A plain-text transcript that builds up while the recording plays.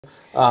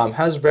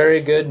Has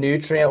very good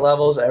nutrient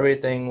levels.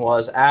 Everything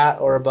was at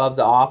or above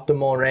the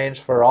optimal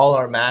range for all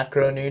our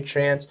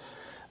macronutrients.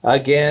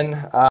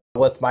 Again,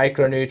 with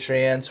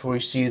micronutrients, we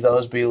see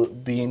those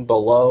being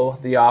below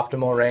the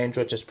optimal range,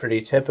 which is pretty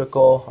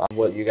typical,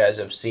 what you guys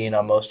have seen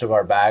on most of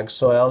our bag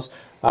soils.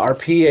 Our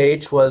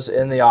pH was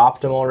in the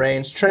optimal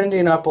range,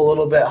 trending up a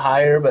little bit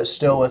higher, but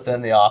still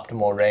within the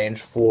optimal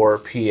range for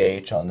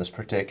pH on this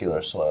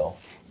particular soil.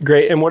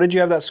 Great. And what did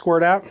you have that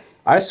scored at?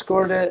 I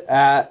scored it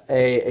at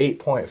a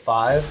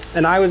 8.5.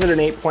 And I was at an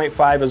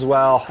 8.5 as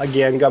well.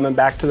 Again, coming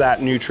back to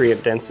that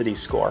nutrient density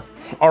score.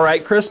 All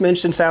right, Chris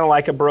mentioned sounded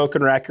like a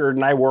broken record,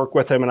 and I work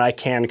with him and I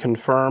can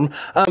confirm.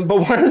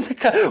 But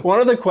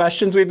one of the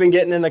questions we've been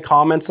getting in the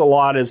comments a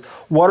lot is,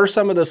 what are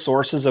some of the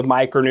sources of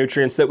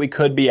micronutrients that we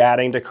could be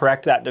adding to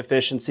correct that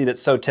deficiency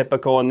that's so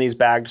typical in these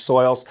bagged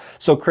soils?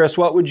 So Chris,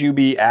 what would you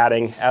be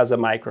adding as a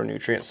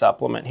micronutrient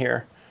supplement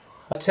here?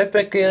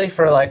 Typically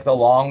for like the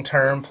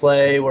long-term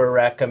play, we're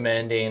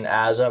recommending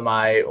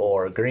Azomite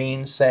or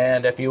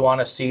Greensand. If you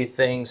want to see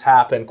things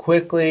happen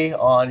quickly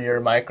on your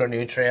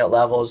micronutrient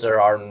levels,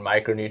 there are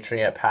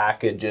micronutrient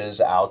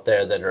packages out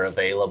there that are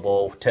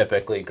available,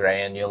 typically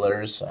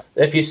granulars.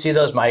 If you see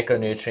those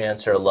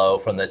micronutrients are low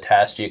from the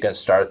test, you can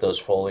start those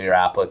foliar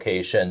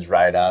applications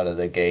right out of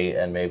the gate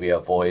and maybe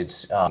avoid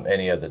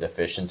any of the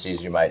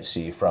deficiencies you might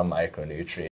see from micronutrients.